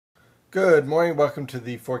Good morning. Welcome to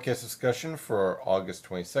the forecast discussion for August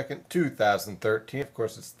 22nd, 2013. Of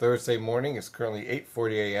course, it's Thursday morning. It's currently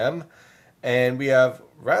 8:40 a.m. And we have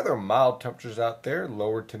rather mild temperatures out there,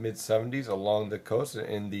 lower to mid 70s along the coast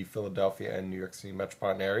in the Philadelphia and New York City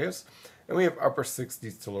metropolitan areas. And we have upper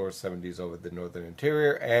 60s to lower 70s over the northern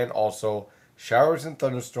interior, and also showers and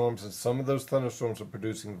thunderstorms. And some of those thunderstorms are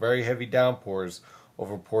producing very heavy downpours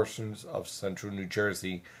over portions of central New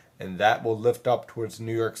Jersey, and that will lift up towards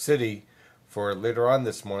New York City for later on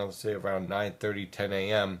this morning, let's say around 9:30, 10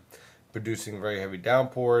 a.m., producing very heavy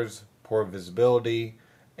downpours, poor visibility,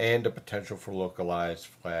 and a potential for localized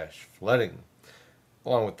flash flooding.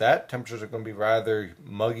 Along with that, temperatures are going to be rather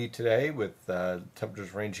muggy today, with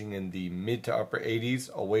temperatures ranging in the mid to upper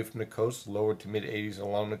 80s away from the coast, lower to mid 80s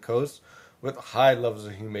along the coast, with high levels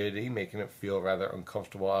of humidity, making it feel rather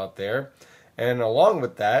uncomfortable out there. And along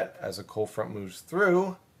with that, as a cold front moves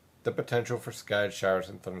through, the potential for scattered showers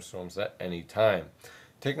and thunderstorms at any time.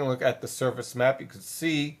 Taking a look at the surface map, you can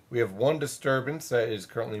see we have one disturbance that is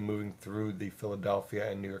currently moving through the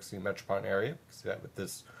Philadelphia and New York City metropolitan area. You can see that with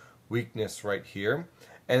this weakness right here.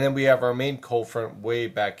 And then we have our main cold front way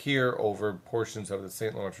back here over portions of the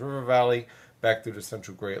St. Lawrence River Valley, back through the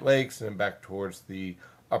central Great Lakes, and then back towards the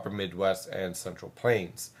upper Midwest and Central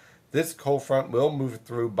Plains. This cold front will move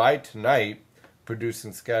through by tonight,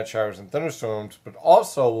 producing scattered showers and thunderstorms, but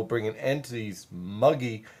also will bring an end to these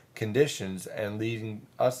muggy conditions and leading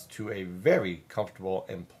us to a very comfortable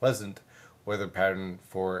and pleasant weather pattern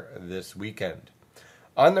for this weekend.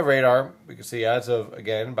 On the radar, we can see as of,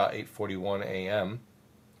 again, about 8:41 a.m.,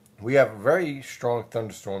 we have very strong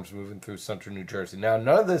thunderstorms moving through central New Jersey. Now,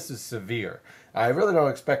 none of this is severe. I really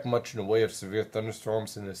don't expect much in the way of severe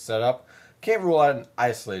thunderstorms in this setup. Can't rule out an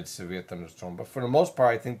isolated severe thunderstorm, but for the most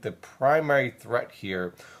part, I think the primary threat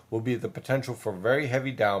here will be the potential for very heavy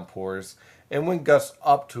downpours and wind gusts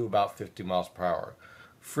up to about 50 miles per hour.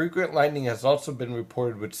 Frequent lightning has also been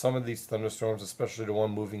reported with some of these thunderstorms, especially the one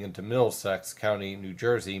moving into Middlesex County, New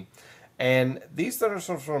Jersey. And these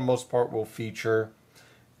thunderstorms, for the most part, will feature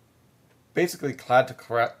basically cloud to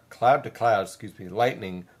cloud,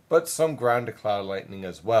 lightning, but some ground to cloud lightning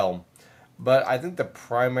as well. But I think the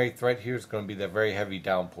primary threat here is going to be the very heavy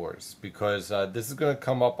downpours, because this is going to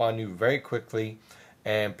come up on you very quickly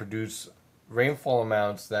and produce rainfall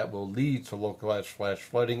amounts that will lead to localized flash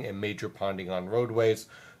flooding and major ponding on roadways.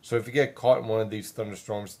 So if you get caught in one of these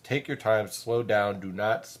thunderstorms, take your time, slow down, do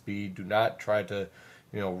not speed, do not try to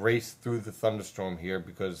race through the thunderstorm here,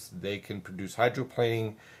 because they can produce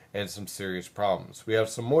hydroplaning and some serious problems. We have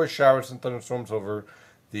some more showers and thunderstorms over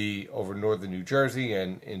northern New Jersey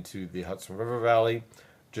and into the Hudson River Valley,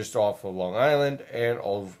 just off of Long Island, and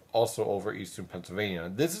also over eastern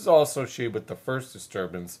Pennsylvania. This is all associated with the first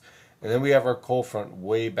disturbance, and then we have our cold front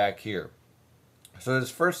way back here. So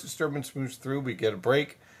this first disturbance moves through, we get a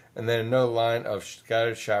break, and then another line of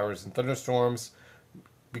scattered showers and thunderstorms,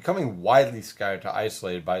 becoming widely scattered to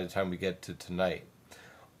isolated by the time we get to tonight.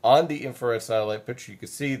 On the infrared satellite picture, you can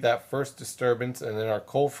see that first disturbance and then our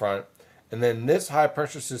cold front. And then this high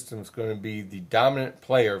pressure system is going to be the dominant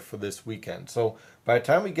player for this weekend. So by the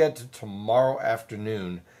time we get to tomorrow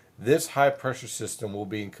afternoon, this high pressure system will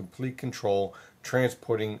be in complete control,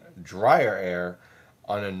 transporting drier air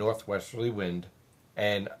on a northwesterly wind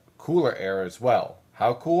and cooler air as well.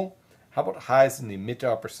 How cool? How about highs in the mid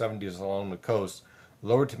to upper 70s along the coast,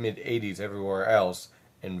 lower to mid 80s everywhere else,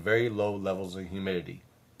 and very low levels of humidity.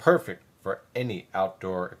 Perfect for any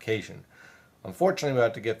outdoor occasion. Unfortunately, we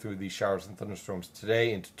have to get through these showers and thunderstorms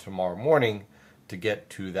today into tomorrow morning to get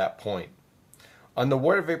to that point. On the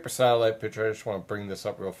water vapor satellite picture, I just want to bring this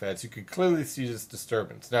up real fast. You can clearly see this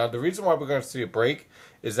disturbance. Now, the reason why we're going to see a break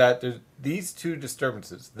is that these two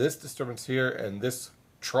disturbances, this disturbance here and this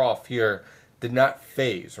trough here, did not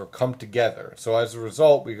phase or come together. So as a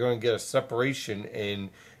result, we're going to get a separation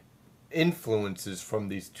in influences from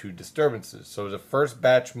these two disturbances. So the first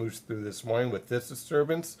batch moves through this morning with this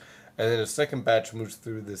disturbance, and then the second batch moves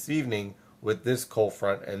through this evening with this cold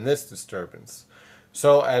front and this disturbance.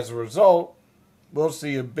 So as a result, we'll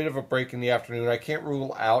see a bit of a break in the afternoon. I can't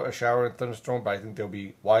rule out a shower and thunderstorm, but I think they'll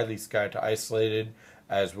be widely scattered to isolated,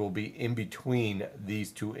 as we'll be in between these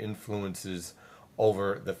two influences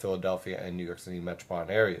over the Philadelphia and New York City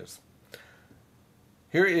metropolitan areas.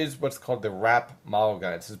 Here is what's called the RAP model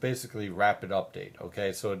guide. This is basically rapid update.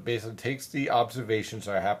 Okay, so it basically takes the observations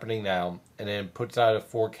that are happening now and then puts out a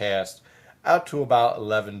forecast out to about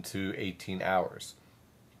 11 to 18 hours.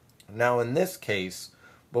 Now, in this case,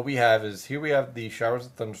 what we have is here we have the showers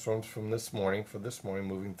and thunderstorms from this morning,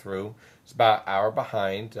 moving through. It's about an hour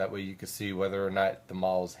behind. That way you can see whether or not the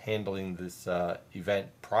model is handling this event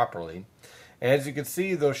properly. And as you can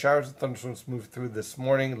see, those showers and thunderstorms move through this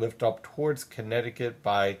morning, lift up towards Connecticut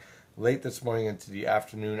by late this morning into the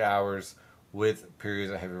afternoon hours with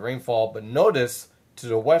periods of heavy rainfall. But notice to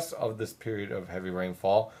the west of this period of heavy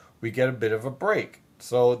rainfall, we get a bit of a break.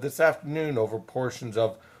 So this afternoon, over portions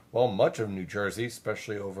of, well, much of New Jersey,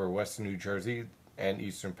 especially over western New Jersey and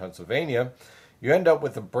eastern Pennsylvania, you end up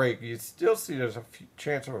with a break. You still see there's a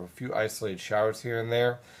chance of a few isolated showers here and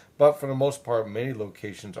there, but for the most part, many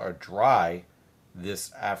locations are dry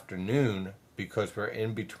this afternoon because we're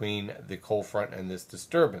in between the cold front and this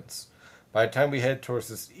disturbance. By the time we head towards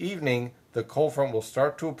this evening, the cold front will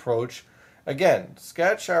start to approach. Again,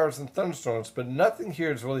 scattered showers and thunderstorms, but nothing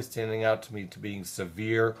here is really standing out to me to being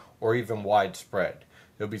severe or even widespread.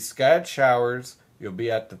 There'll be scattered showers. You'll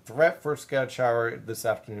be at the threat for a scattered shower this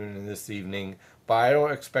afternoon and this evening, but I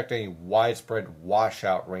don't expect any widespread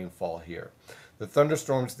washout rainfall here. The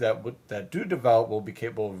thunderstorms that do develop will be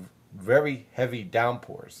capable of very heavy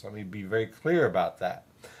downpours. Let me be very clear about that.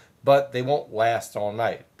 But they won't last all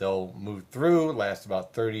night. They'll move through, last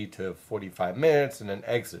about 30 to 45 minutes, and then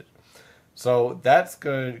exit. So that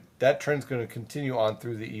trend's going to continue on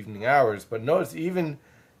through the evening hours. But notice even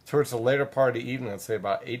towards the later part of the evening, let's say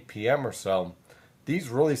about 8 p.m. or so, these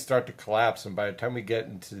really start to collapse. And by the time we get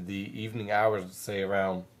into the evening hours, let's say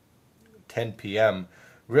around 10 p.m.,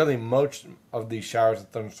 really most of these showers and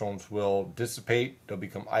thunderstorms will dissipate. They'll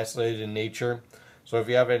become isolated in nature. So if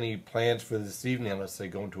you have any plans for this evening, let's say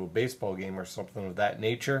going to a baseball game or something of that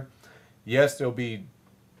nature, yes, there'll be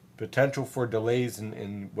potential for delays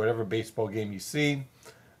in whatever baseball game you see.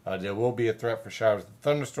 There will be a threat for showers and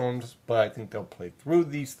thunderstorms, but I think they'll play through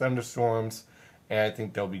these thunderstorms, and I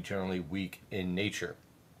think they'll be generally weak in nature.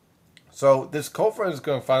 So this cold front is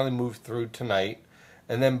going to finally move through tonight,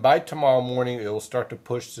 and then by tomorrow morning, it will start to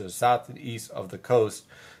push to the south and east of the coast.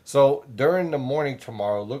 So during the morning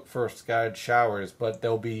tomorrow, look for scattered showers, but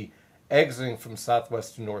they'll be exiting from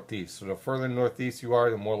southwest to northeast. So the further northeast you are,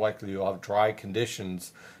 the more likely you'll have dry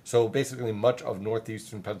conditions. So basically much of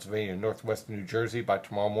northeastern Pennsylvania and northwestern New Jersey by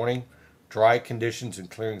tomorrow morning, dry conditions and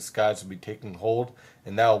clearing skies will be taking hold,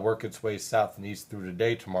 and that will work its way south and east through the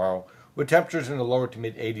day tomorrow, with temperatures in the lower to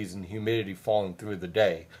mid 80s and humidity falling through the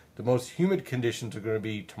day. The most humid conditions are going to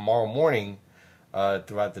be tomorrow morning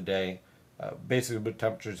throughout the day, basically with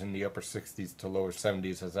temperatures in the upper 60s to lower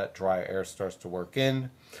 70s as that dry air starts to work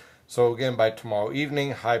in. So again, by tomorrow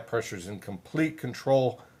evening, high pressure is in complete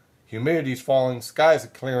control, humidity is falling, skies are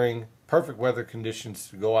clearing, perfect weather conditions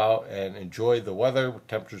to go out and enjoy the weather, with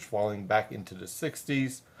temperatures falling back into the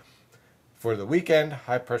 60s. For the weekend,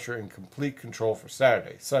 high pressure in complete control for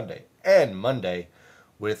Saturday, Sunday, and Monday,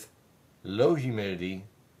 with low humidity,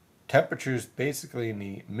 temperatures basically in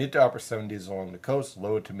the mid to upper 70s along the coast,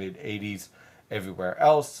 low to mid 80s everywhere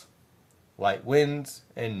else. Light winds,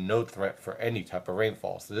 and no threat for any type of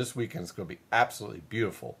rainfall. So this weekend is going to be absolutely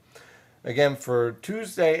beautiful. Again, for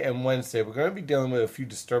Tuesday and Wednesday, we're going to be dealing with a few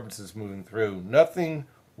disturbances moving through. Nothing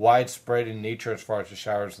widespread in nature as far as the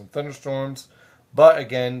showers and thunderstorms. But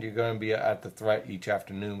again, you're going to be at the threat each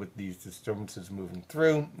afternoon with these disturbances moving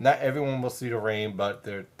through. Not everyone will see the rain, but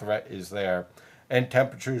the threat is there. And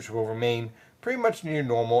temperatures will remain pretty much near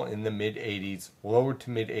normal in the mid 80s, lower to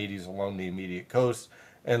mid 80s along the immediate coast,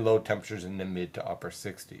 and low temperatures in the mid to upper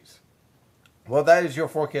 60s. Well, that is your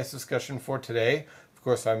forecast discussion for today. Of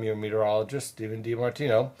course, I'm your meteorologist, Stephen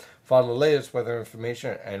DiMartino. Follow the latest weather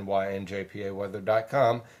information at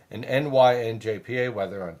nynjpaweather.com and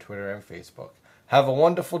nynjpaweather on Twitter and Facebook. Have a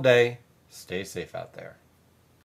wonderful day. Stay safe out there.